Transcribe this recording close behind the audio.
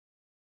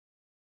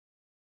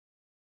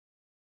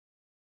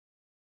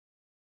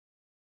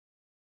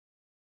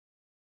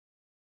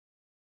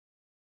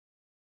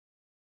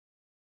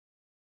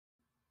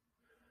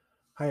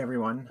Hi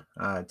everyone.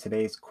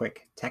 Today's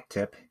quick tech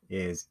tip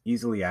is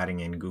easily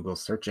adding in Google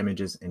search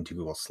images into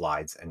Google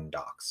Slides and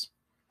Docs.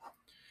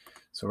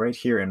 So right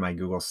here in my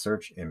Google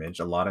search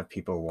image, a lot of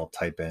people will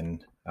type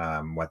in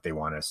what they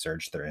want to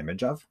search their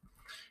image of.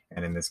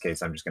 And in this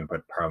case, I'm just going to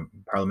put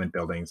Parliament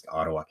Buildings,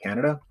 Ottawa,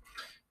 Canada,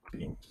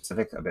 being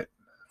specific a bit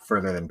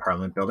further than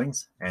Parliament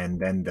Buildings. And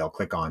then they'll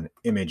click on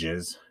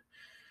images.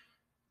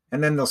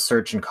 And then they'll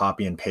search and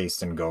copy and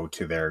paste and go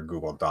to their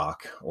Google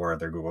Doc or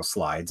their Google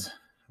Slides.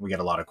 We get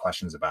a lot of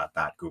questions about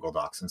that, Google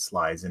Docs and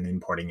Slides and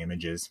importing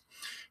images,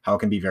 how it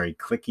can be very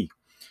clicky.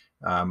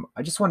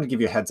 I just wanted to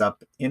give you a heads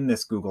up in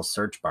this Google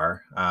search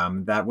bar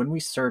that when we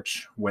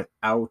search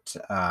without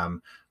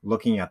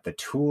looking at the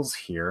tools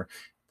here,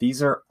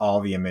 these are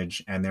all the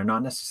image and they're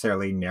not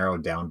necessarily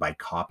narrowed down by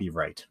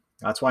copyright.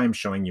 That's why I'm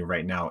showing you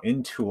right now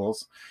in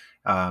tools,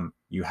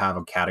 you have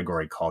a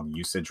category called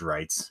usage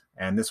rights.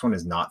 And this one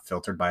is not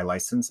filtered by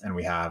license. And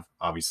we have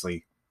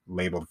obviously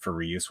labeled for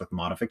reuse with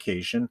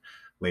modification,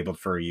 labeled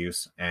for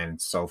use and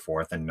so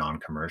forth, and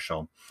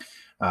non-commercial.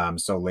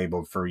 So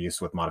labeled for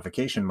use with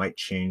modification might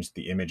change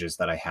the images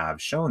that I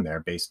have shown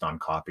there based on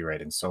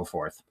copyright and so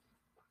forth.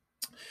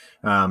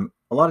 A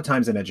lot of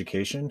times in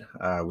education,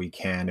 we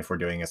can, if we're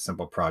doing a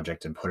simple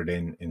project and put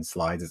it in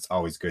slides, it's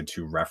always good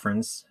to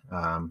reference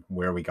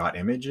where we got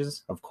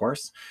images, of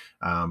course,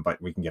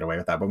 but we can get away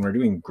with that. But when we're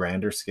doing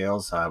grander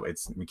scales,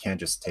 we can't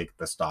just take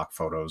the stock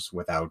photos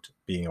without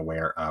being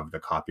aware of the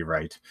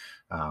copyright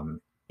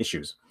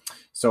issues.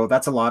 So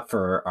that's a lot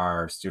for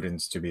our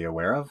students to be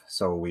aware of.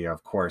 So we,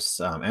 of course,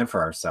 and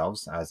for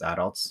ourselves as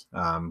adults,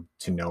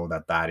 to know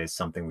that that is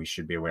something we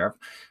should be aware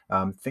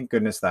of. Thank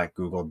goodness that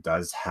Google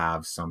does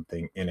have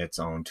something in its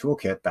own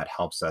toolkit that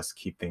helps us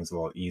keep things a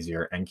little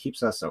easier and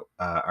keeps us,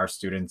 our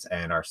students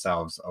and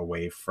ourselves,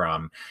 away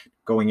from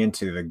going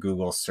into the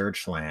Google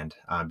search land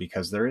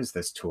because there is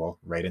this tool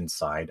right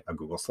inside a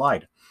Google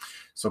slide.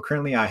 So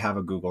currently I have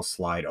a Google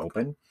slide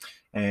open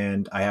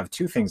and I have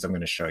two things I'm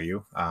going to show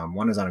you.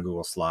 One is on a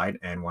Google slide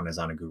and one is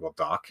on a Google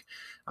Doc.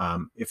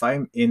 If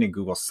I'm in a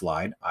Google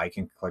slide, I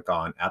can click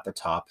on at the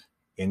top,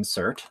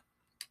 insert,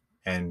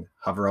 and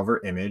hover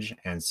over image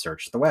and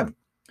search the web.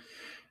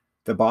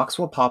 The box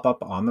will pop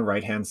up on the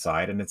right-hand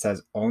side and it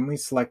says only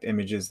select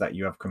images that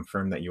you have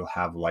confirmed that you'll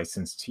have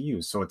license to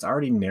use. So it's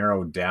already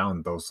narrowed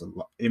down those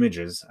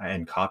images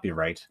and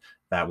copyright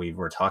that we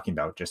were talking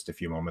about just a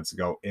few moments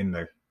ago in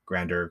the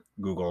grander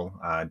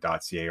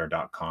google.ca or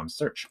 .com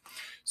search.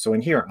 So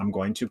in here, I'm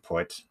going to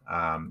put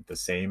the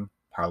same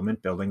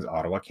Parliament Buildings,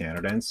 Ottawa,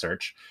 Canada in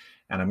search.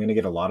 And I'm going to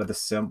get a lot of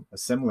the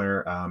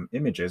similar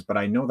images, but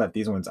I know that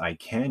these ones I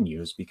can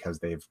use because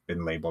they've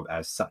been labeled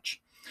as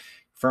such.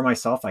 For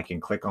myself, I can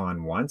click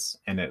on once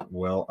and it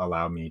will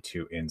allow me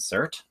to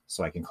insert.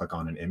 So I can click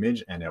on an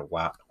image and it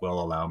will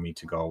allow me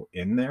to go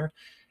in there.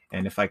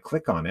 And if I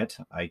click on it,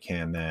 I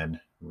can then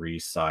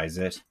resize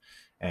it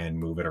and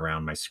move it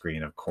around my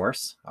screen, of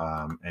course.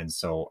 And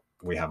so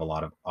we have a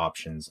lot of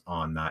options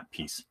on that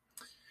piece.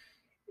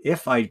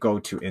 If I go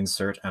to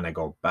insert and I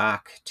go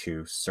back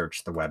to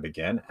search the web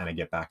again and I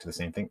get back to the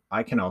same thing,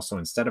 I can also,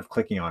 instead of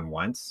clicking on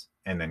once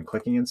and then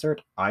clicking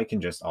insert, I can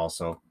just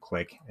also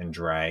click and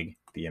drag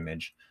the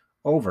image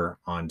over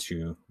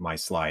onto my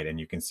slide. And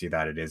you can see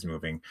that it is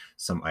moving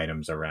some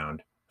items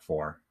around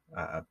for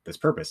this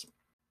purpose.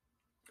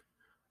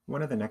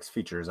 One of the next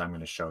features I'm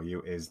going to show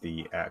you is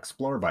the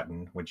Explore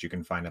button, which you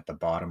can find at the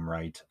bottom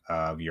right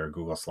of your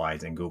Google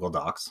Slides and Google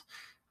Docs.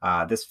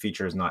 This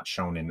feature is not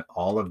shown in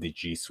all of the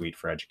G Suite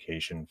for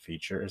Education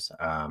features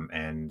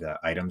and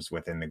items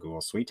within the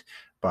Google Suite,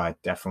 but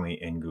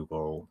definitely in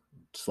Google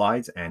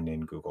Slides and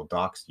in Google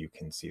Docs, you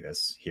can see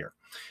this here.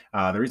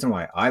 The reason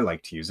why I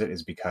like to use it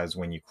is because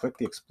when you click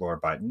the Explore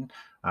button,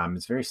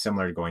 it's very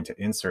similar to going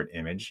to insert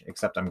image,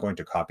 except I'm going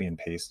to copy and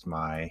paste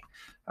my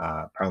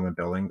Parliament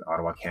Building,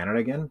 Ottawa, Canada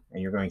again,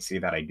 and you're going to see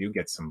that I do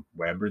get some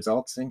web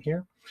results in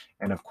here.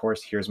 And of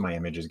course, here's my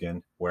images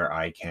again, where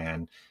I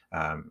can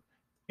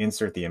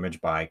insert the image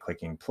by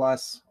clicking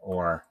plus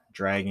or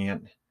dragging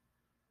it.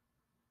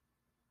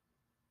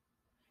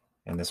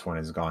 And this one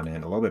has gone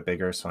in a little bit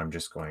bigger, so I'm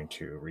just going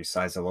to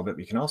resize it a little bit.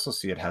 You can also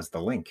see it has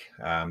the link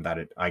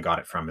that I got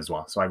it from as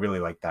well. So I really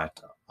like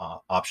that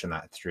option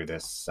that through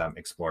this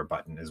Explore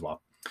button as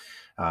well.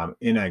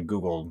 In a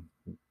Google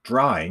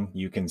Drawing,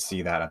 you can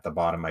see that at the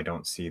bottom, I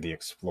don't see the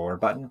Explore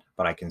button,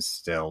 but I can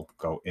still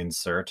go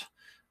insert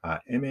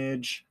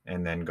image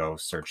and then go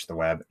search the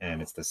web.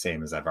 And it's the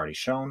same as I've already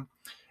shown.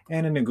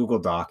 And in a Google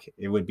Doc,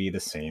 it would be the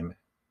same,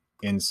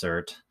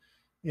 insert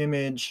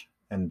image,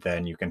 and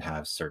then you can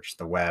have search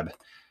the web.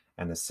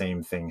 And the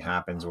same thing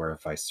happens where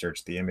if I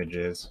search the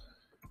images,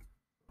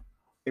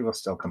 they will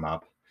still come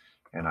up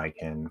and I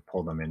can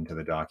pull them into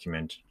the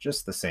document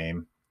just the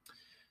same.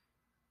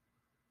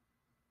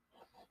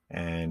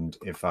 And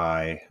if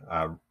I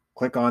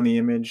click on the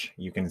image,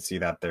 you can see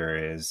that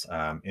there is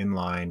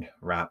inline,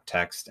 wrap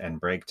text, and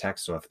break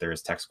text. So if there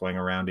is text going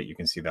around it, you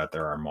can see that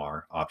there are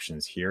more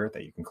options here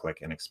that you can click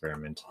and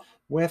experiment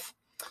with.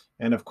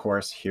 And of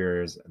course,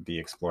 here's the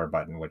Explore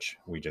button, which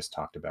we just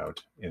talked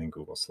about in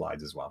Google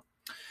Slides as well.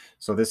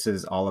 So this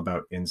is all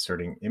about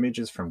inserting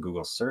images from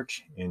Google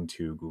Search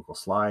into Google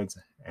Slides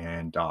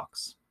and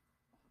Docs.